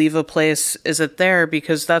 "Once we leave a place, is it there?"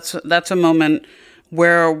 Because that's a moment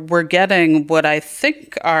where we're getting what I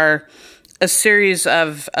think are a series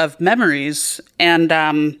of memories. And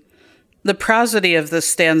the prosody of this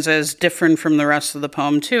stanza is different from the rest of the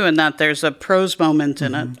poem, too, in that there's a prose moment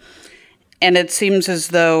in it. And it seems as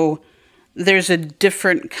though there's a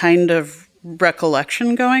different kind of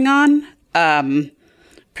recollection going on,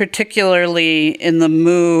 particularly in the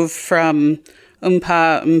move from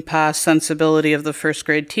oompa sensibility of the first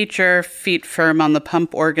grade teacher, feet firm on the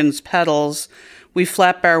pump organ's pedals. We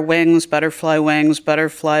flap our wings, butterfly,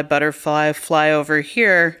 butterfly, fly over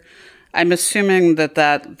here. I'm assuming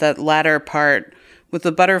that latter part with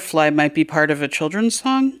the butterfly might be part of a children's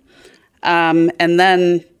song. And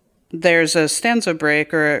then there's a stanza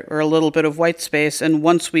break or a little bit of white space, and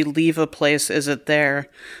once we leave a place, is it there?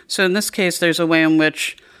 So in this case, there's a way in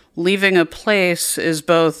which leaving a place is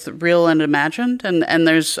both real and imagined, and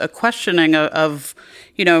there's a questioning of,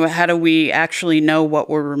 you know, how do we actually know what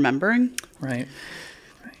we're remembering? Right.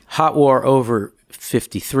 Hot War over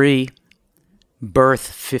 53, birth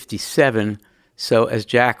 57. So as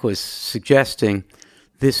Jack was suggesting,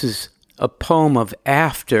 this is a poem of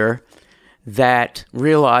after that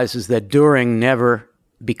realizes that during never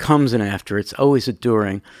becomes an after. It's always a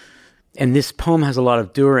during. And this poem has a lot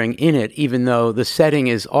of during in it, even though the setting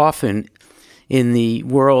is often in the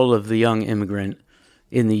world of the young immigrant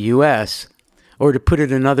in the U.S. Or to put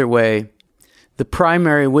it another way, the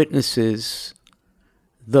primary witnesses,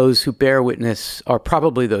 those who bear witness, are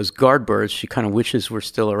probably those guard birds. She kind of wishes were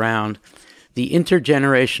still around. The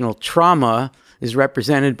intergenerational trauma is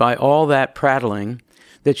represented by all that prattling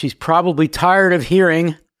that she's probably tired of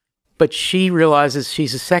hearing, but she realizes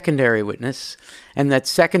she's a secondary witness, and that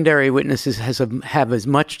secondary witnesses have as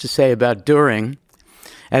much to say about during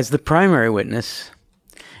as the primary witness,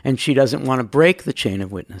 and she doesn't want to break the chain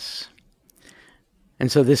of witness.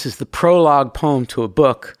 And so this is the prologue poem to a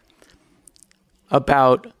book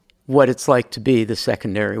about what it's like to be the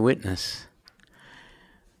secondary witness.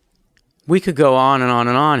 We could go on and on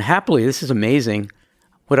and on. Happily, this is amazing.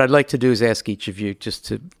 What I'd like to do is ask each of you just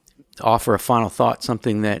to offer a final thought,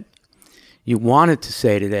 something that you wanted to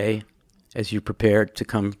say today as you prepared to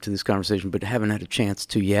come to this conversation, but haven't had a chance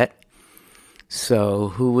to yet. So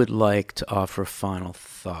who would like to offer a final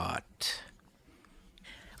thought?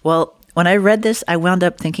 Well, when I read this, I wound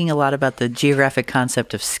up thinking a lot about the geographic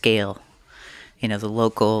concept of scale. You know, the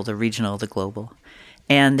local, the regional, the global.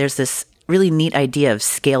 And there's this really neat idea of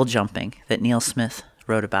scale jumping that Neil Smith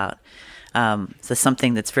wrote about. So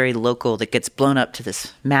something that's very local that gets blown up to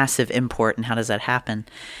this massive import, and how does that happen?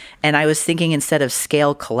 And I was thinking instead of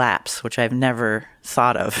scale collapse, which I've never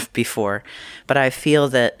thought of before, but I feel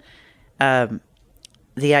that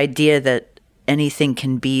the idea that anything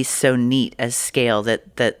can be so neat as scale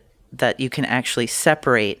that you can actually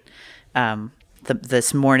separate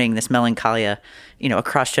this mourning, this melancholia, you know,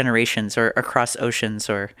 across generations or across oceans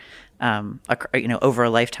or you know, over a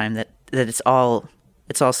lifetime, that it's all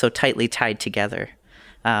so tightly tied together.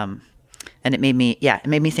 And it made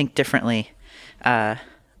me think differently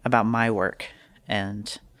about my work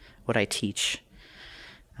and what I teach.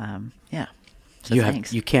 So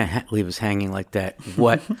you can't leave us hanging like that.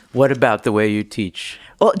 What about the way you teach?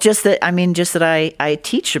 Well, just that I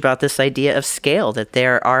teach about this idea of scale, that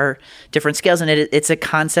there are different scales, and it's a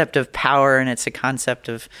concept of power, and it's a concept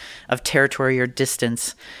of territory or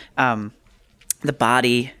distance. The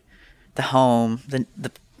body, the home,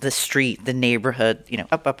 the street, the neighborhood, you know,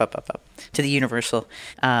 up to the universal.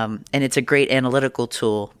 And it's a great analytical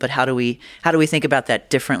tool. But how do we think about that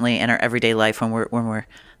differently in our everyday life when we're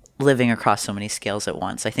living across so many scales at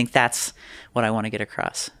once? I think that's what I want to get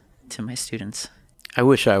across to my students. I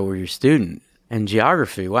wish I were your student. And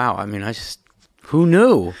geography, wow. I mean, who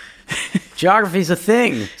knew? Geography's a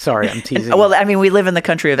thing. Sorry, I'm teasing. Well, I mean, we live in the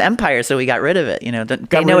country of empire, so we got rid of it. You know,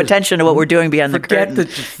 pay no attention to what we're doing beyond the curtain.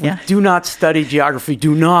 Do not study geography.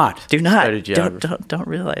 Do not study geography. Don't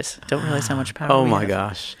realize how much power. Oh my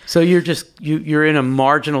gosh! So you're in a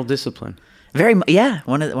marginal discipline.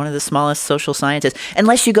 One of the smallest social sciences.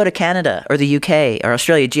 Unless you go to Canada or the UK or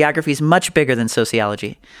Australia, geography is much bigger than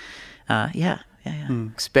sociology.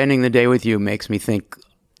 Spending the day with you makes me think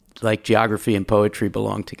like geography and poetry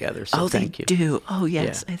belong together. So thank you. They do. Oh,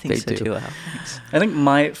 yes, Yeah, I think they so do. too. Al. Thanks. I think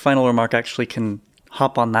my final remark actually can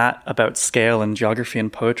hop on that about scale and geography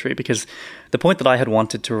and poetry, because the point that I had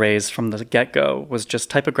wanted to raise from the get-go was just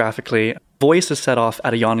typographically, voice is set off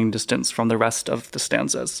at a yawning distance from the rest of the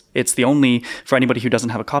stanzas. It's the only, for anybody who doesn't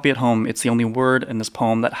have a copy at home, it's the only word in this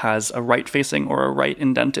poem that has a right-facing or a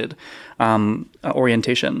right-indented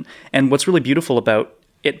orientation. And what's really beautiful about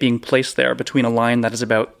it being placed there between a line that is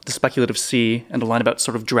about the speculative sea and a line about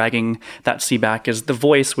sort of dragging that sea back is the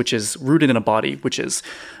voice, which is rooted in a body, which is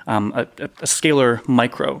a scalar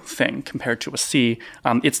micro thing compared to a sea.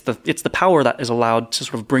 It's the power that is allowed to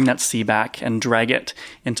sort of bring that sea back and drag it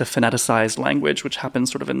into phoneticized language, which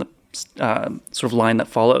happens sort of in the sort of line that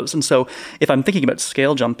follows. And so if I'm thinking about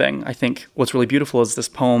scale jumping, I think what's really beautiful is this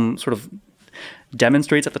poem sort of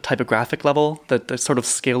demonstrates at the typographic level that the sort of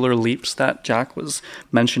scalar leaps that Jack was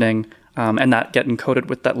mentioning, and that get encoded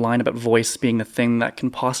with that line about voice being the thing that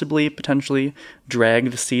can possibly, potentially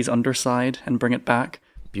drag the sea's underside and bring it back.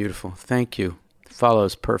 Beautiful. Thank you.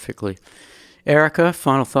 Follows perfectly. Erica,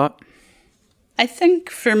 final thought? I think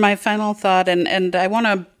for my final thought, and I want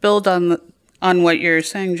to build on what you're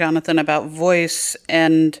saying, Jonathan, about voice,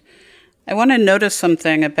 and I want to notice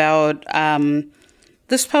something about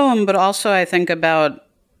this poem, but also I think about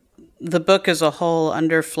the book as a whole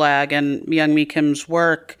under Flag and Myung-Mi Kim's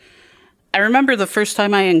work. I remember the first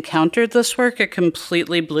time I encountered this work, it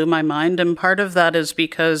completely blew my mind, and part of that is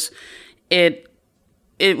because it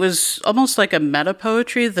was almost like a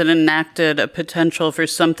meta-poetry that enacted a potential for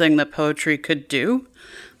something that poetry could do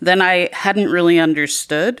that I hadn't really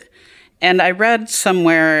understood. And I read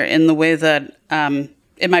somewhere in the way that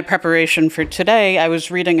in my preparation for today, I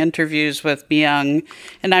was reading interviews with Myung,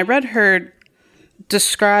 and I read her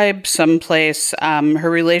describe someplace her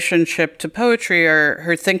relationship to poetry or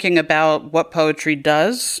her thinking about what poetry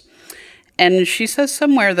does. And she says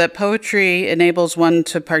somewhere that poetry enables one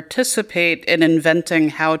to participate in inventing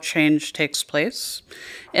how change takes place.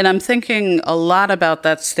 And I'm thinking a lot about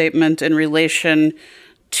that statement in relation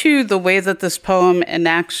to the way that this poem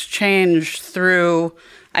enacts change through,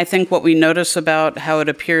 I think, what we notice about how it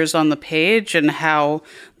appears on the page and how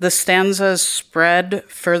the stanzas spread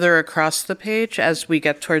further across the page as we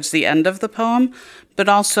get towards the end of the poem, but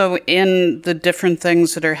also in the different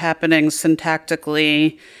things that are happening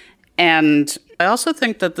syntactically. And I also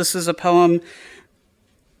think that this is a poem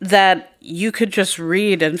that you could just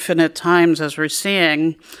read infinite times, as we're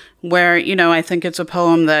seeing, where, I think it's a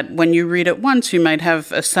poem that when you read it once, you might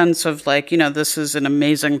have a sense of like, this is an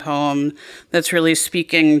amazing poem that's really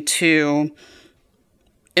speaking to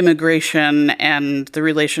immigration and the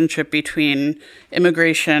relationship between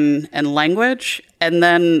immigration and language. And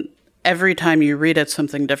then every time you read it,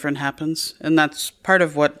 something different happens. And that's part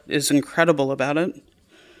of what is incredible about it.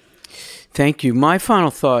 Thank you. My final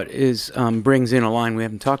thought is brings in a line we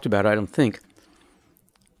haven't talked about, I don't think.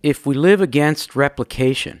 If we live against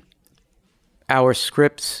replication, our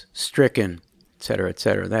scripts stricken, et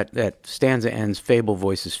cetera, that stanza ends, fabled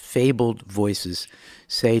voices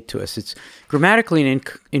say to us. It's grammatically an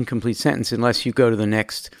incomplete sentence unless you go to the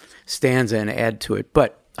next stanza and add to it.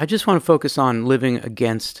 But I just want to focus on living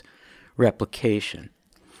against replication.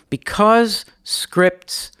 Because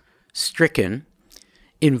scripts stricken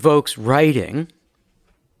invokes writing,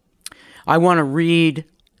 I want to read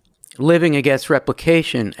living against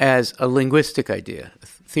replication as a linguistic idea, a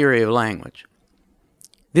theory of language.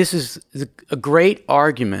 This is a great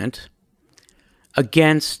argument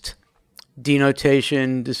against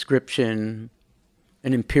denotation, description,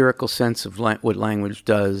 an empirical sense of what language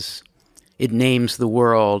does. It names the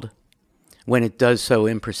world. When it does so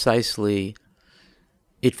imprecisely,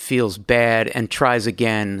 it feels bad and tries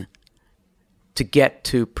again to get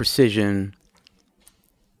to precision.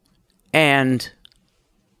 And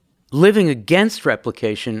living against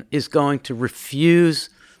replication is going to refuse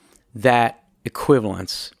that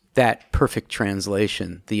equivalence, that perfect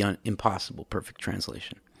translation, the impossible perfect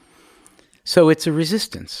translation. So it's a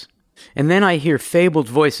resistance. And then I hear fabled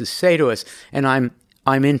voices say to us, and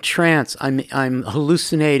I'm in trance, I'm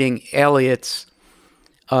hallucinating Eliot's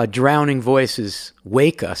drowning voices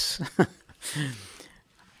wake us.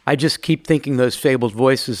 I just keep thinking those fabled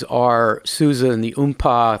voices are Sousa and the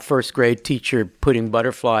Oompa first grade teacher putting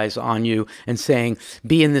butterflies on you and saying,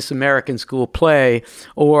 be in this American school play,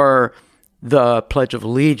 or the Pledge of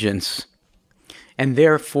Allegiance. And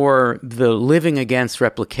therefore, the living against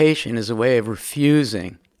replication is a way of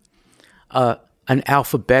refusing an an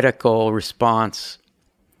alphabetical response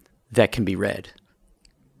that can be read.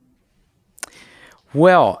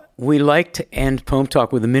 Well, we like to end Poem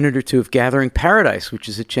Talk with a minute or two of Gathering Paradise, which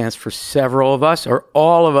is a chance for several of us, or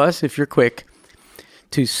all of us, if you're quick,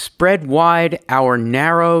 to spread wide our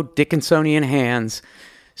narrow Dickinsonian hands,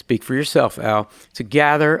 speak for yourself, Al, to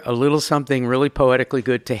gather a little something really poetically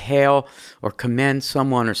good to hail or commend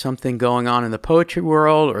someone or something going on in the poetry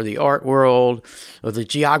world or the art world or the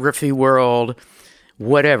geography world,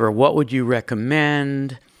 whatever. What would you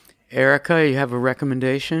recommend? Erica, you have a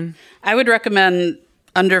recommendation? I would recommend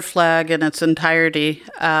Under Flag in its entirety.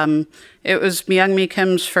 It was Myung-Mi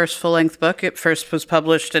Kim's first full-length book. It first was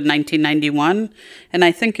published in 1991, and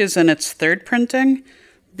I think is in its third printing.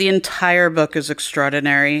 The entire book is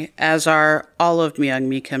extraordinary, as are all of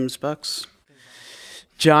Myung-Mi Kim's books.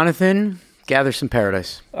 Jonathan, Gather Some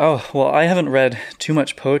Paradise. Oh, well, I haven't read too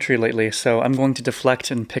much poetry lately, so I'm going to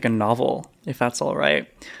deflect and pick a novel, if that's all right.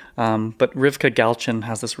 But Rivka Galchen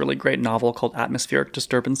has this really great novel called Atmospheric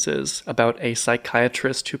Disturbances about a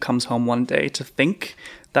psychiatrist who comes home one day to think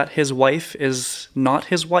that his wife is not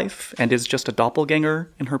his wife and is just a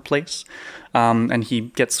doppelganger in her place. And he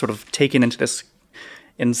gets sort of taken into this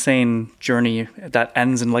insane journey that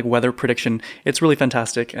ends in like weather prediction. It's really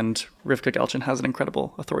fantastic, and Rivka Galchen has an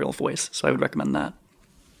incredible authorial voice, so I would recommend that.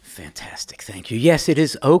 Fantastic, thank you. Yes, it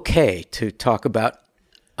is okay to talk about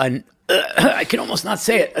I can almost not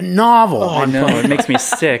say it, a novel. Oh, I know, it makes me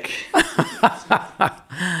sick.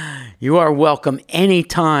 You are welcome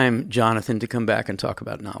anytime, Jonathan, to come back and talk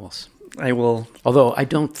about novels. I will. Although I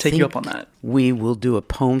don't take you up on that. We will do a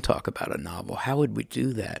poem talk about a novel. How would we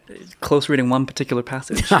do that? Close reading one particular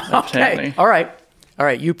passage. Okay. All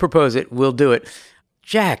right. You propose it. We'll do it.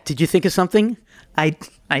 Jack, did you think of something? I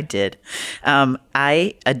did.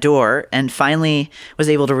 I adore and finally was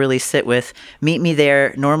able to really sit with Meet Me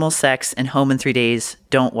There, Normal Sex, and Home in 3 Days,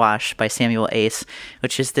 Don't Wash by Samuel Ace,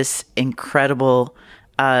 which is this incredible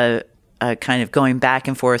kind of going back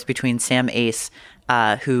and forth between Sam Ace,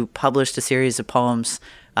 who published a series of poems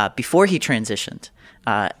before he transitioned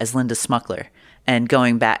as Linda Smuckler, and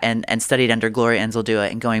going back and studied under Gloria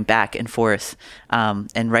Anzaldúa and going back and forth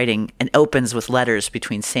and writing, and opens with letters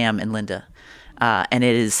between Sam and Linda. And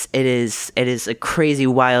it is a crazy,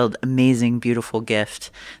 wild, amazing, beautiful gift,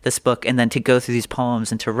 this book. And then to go through these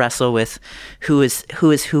poems and to wrestle with who is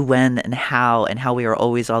who, when, and how we are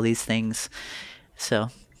always all these things. So,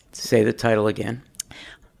 say the title again.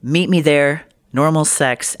 Meet Me There, Normal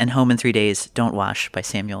Sex, and Home in 3 Days, Don't Wash by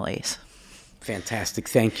Samuel Ace. Fantastic,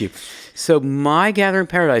 thank you. So my Gathering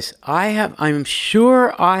Paradise, I'm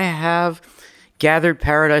sure I have gathered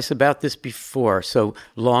paradise about this before, so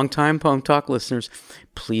long-time Poem Talk listeners,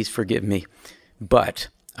 please forgive me. But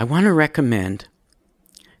I want to recommend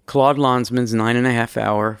Claude Lanzmann's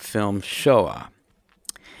 9.5-hour film Shoah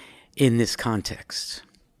in this context.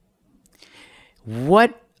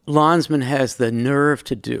 What Lanzmann has the nerve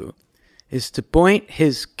to do is to point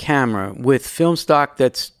his camera with film stock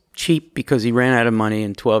that's cheap because he ran out of money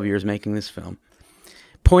in 12 years making this film,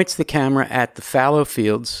 points the camera at the fallow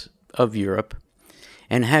fields of Europe,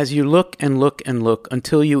 and has you look and look and look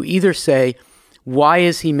until you either say, why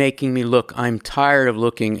is he making me look? I'm tired of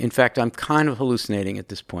looking. In fact, I'm kind of hallucinating at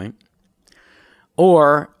this point.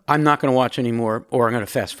 Or I'm not going to watch anymore, or I'm going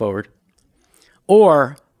to fast forward.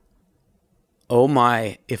 Or, oh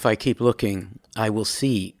my, if I keep looking, I will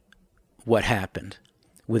see what happened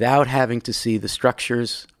without having to see the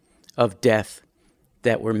structures of death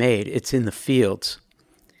that were made. It's in the fields.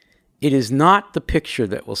 It is not the picture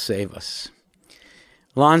that will save us.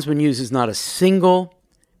 Lanzmann uses not a single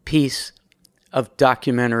piece of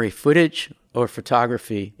documentary footage or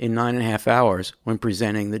photography in 9.5 hours when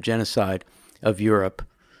presenting the genocide of Europe,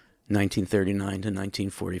 1939 to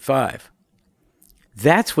 1945.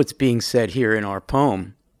 That's what's being said here in our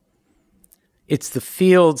poem. It's the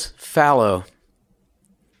fields fallow.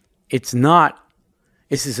 It's not,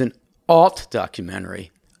 this is an alt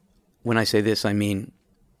documentary. When I say this, I mean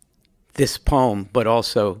this poem, but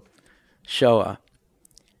also Shoah.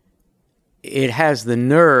 It has the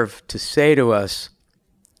nerve to say to us,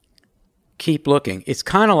 keep looking. It's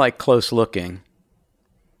kind of like Close Looking,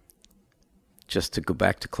 just to go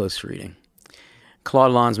back to close reading. Claude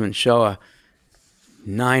Lanzmann, Shoah,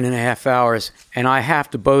 9.5 hours. And I have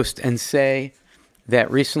to boast and say that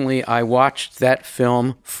recently I watched that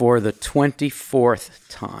film for the 24th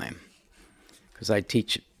time, because I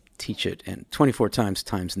teach it, and 24 times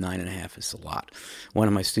 9.5 is a lot. One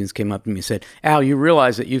of my students came up to me and said, Al, you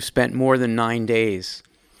realize that you've spent more than 9 days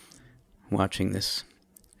watching this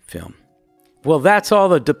film. Well, that's all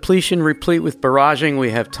the depletion replete with barraging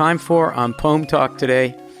we have time for on Poem Talk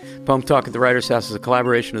today. Poem Talk at the Writers' House is a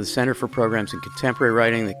collaboration of the Center for Programs in Contemporary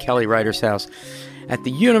Writing, the Kelly Writers' House at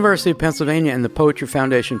the University of Pennsylvania, and the Poetry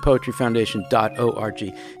Foundation,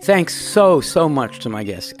 poetryfoundation.org. Thanks so much to my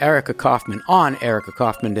guests, Erica Kaufman on Erica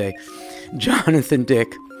Kaufman Day, Jonathan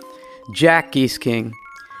Dick, Jack Geesking,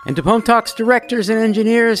 and to Poem Talk's directors and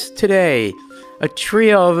engineers today, a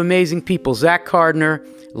trio of amazing people, Zach Gardner,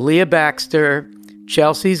 Leah Baxter,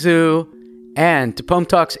 Chelsea Zhu, and to Poem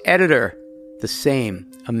Talk's editor, the same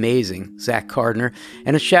amazing Zach Gardner.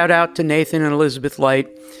 And a shout out to Nathan and Elizabeth Light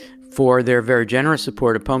for their very generous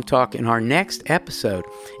support of Poem Talk. In our next episode,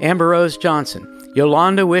 Amber Rose Johnson,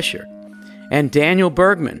 Yolanda Wisher, and Daniel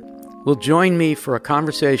Bergman will join me for a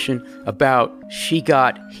conversation about She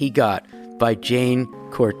Got, He Got by Jane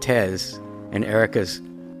Cortez. And Erica's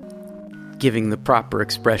giving the proper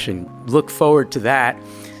expression. Look forward to that.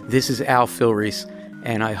 This is Al Filreis,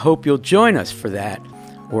 and I hope you'll join us for that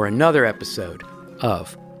or another episode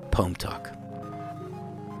of Poem Talk.